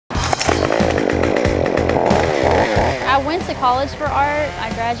went to college for art.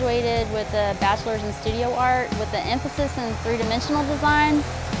 I graduated with a bachelor's in studio art with an emphasis in three-dimensional design.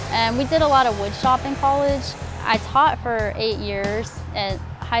 And we did a lot of wood shop in college. I taught for 8 years as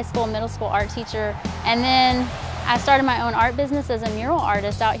high school, middle school art teacher. And then I started my own art business as a mural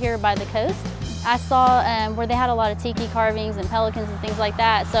artist out here by the coast. I saw where they had a lot of tiki carvings and pelicans and things like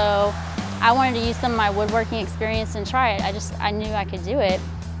that. So I wanted to use some of my woodworking experience and try it. I knew I could do it.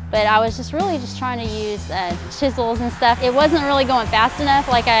 But I was really trying to use chisels and stuff. It wasn't really going fast enough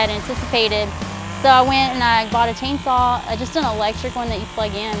like I had anticipated. So I went and I bought a chainsaw, just an electric one that you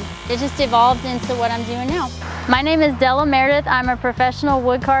plug in. It just evolved into what I'm doing now. My name is Della Meredith. I'm a professional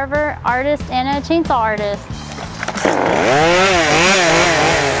wood carver, artist, and a chainsaw artist.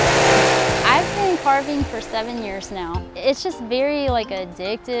 I've been carving for 7 years now. It's just very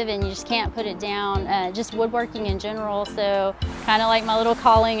addictive and you just can't put it down, just woodworking in general, so kind of like my little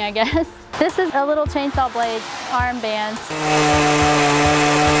calling, I guess. This is a little chainsaw blade armband.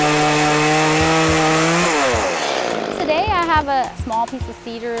 Today I have a small piece of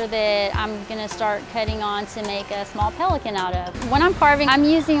cedar that I'm gonna start cutting on to make a small pelican out of. When I'm carving, I'm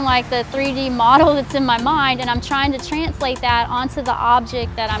using the 3D model that's in my mind and I'm trying to translate that onto the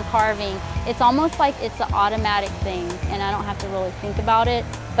object that I'm carving. It's almost like it's an automatic thing and I don't have to really think about it,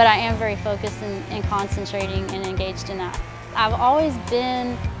 but I am very focused and concentrating and engaged in that. I've always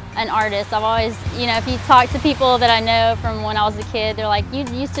been an artist. I've always, if you talk to people that I know from when I was a kid, they're like, you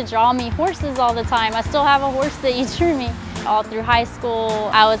used to draw me horses all the time. I still have a horse that you drew me. All through high school,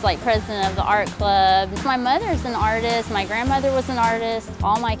 I was president of the art club. My mother's an artist, my grandmother was an artist.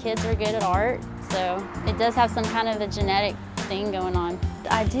 All my kids are good at art, so it does have some kind of a genetic thing going on.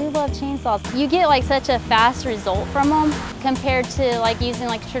 I do love chainsaws. You get such a fast result from them compared to using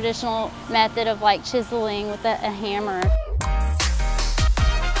a traditional method of chiseling with a hammer.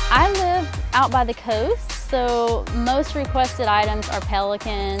 I live out by the coast, so most requested items are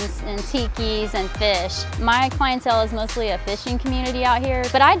pelicans and tikis and fish. My clientele is mostly a fishing community out here,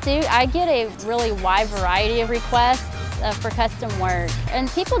 but I get a really wide variety of requests for custom work. And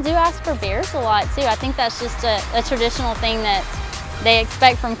people do ask for bears a lot too. I think that's just a traditional thing that they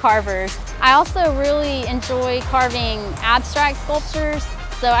expect from carvers. I also really enjoy carving abstract sculptures.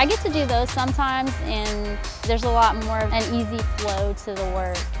 So I get to do those sometimes and there's a lot more of an easy flow to the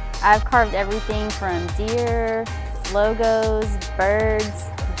work. I've carved everything from deer, logos, birds,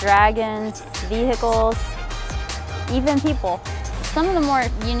 dragons, vehicles, even people. Some of the more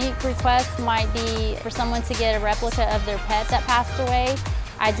unique requests might be for someone to get a replica of their pet that passed away.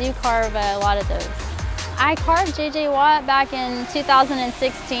 I do carve a lot of those. I carved J.J. Watt back in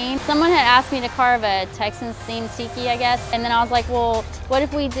 2016. Someone had asked me to carve a Texans-themed tiki, I guess, and then I was like, well, what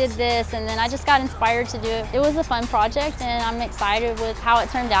if we did this? And then I just got inspired to do it. It was a fun project, and I'm excited with how it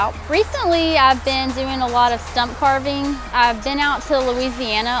turned out. Recently, I've been doing a lot of stump carving. I've been out to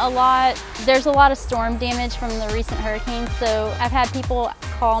Louisiana a lot. There's a lot of storm damage from the recent hurricanes, so I've had people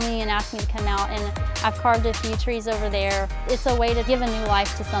call me and ask me to come out, and I've carved a few trees over there. It's a way to give a new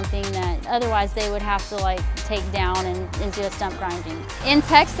life to something that otherwise they would have to take down and do a stump grinding. In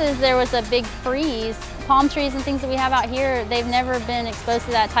Texas, there was a big freeze. Palm trees and things that we have out here, they've never been exposed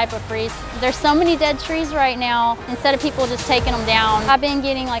to that type of freeze. There's so many dead trees right now, instead of people just taking them down. I've been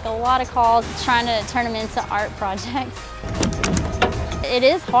getting a lot of calls trying to turn them into art projects. It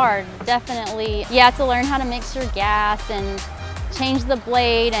is hard, definitely. You have to learn how to mix your gas and change the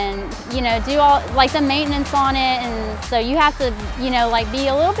blade and do all the maintenance on it, and so you have to be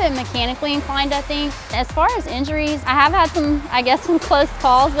a little bit mechanically inclined, I think. As far as injuries, I have had some close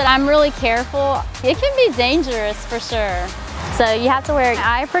calls, but I'm really careful. It can be dangerous for sure. So you have to wear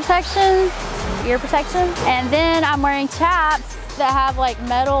eye protection, ear protection, and then I'm wearing chaps that have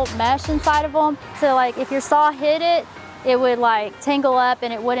metal mesh inside of them, so if your saw hit it, it would tangle up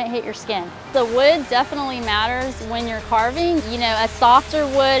and it wouldn't hit your skin. The wood definitely matters when you're carving. A softer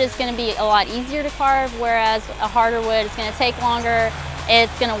wood is going to be a lot easier to carve, whereas a harder wood is going to take longer.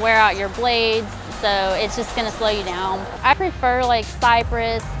 It's going to wear out your blades, so it's just going to slow you down. I prefer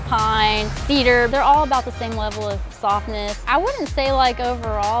cypress, pine, cedar. They're all about the same level of softness. I wouldn't say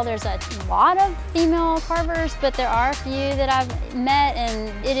overall there's a lot of female carvers, but there are a few that I've met,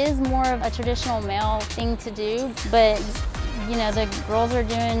 and it is more of a traditional male thing to do, but the girls are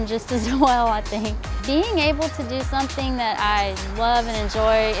doing just as well, I think. Being able to do something that I love and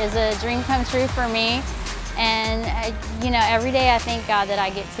enjoy is a dream come true for me. And every day I thank God that I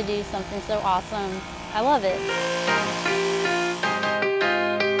get to do something so awesome. I love it.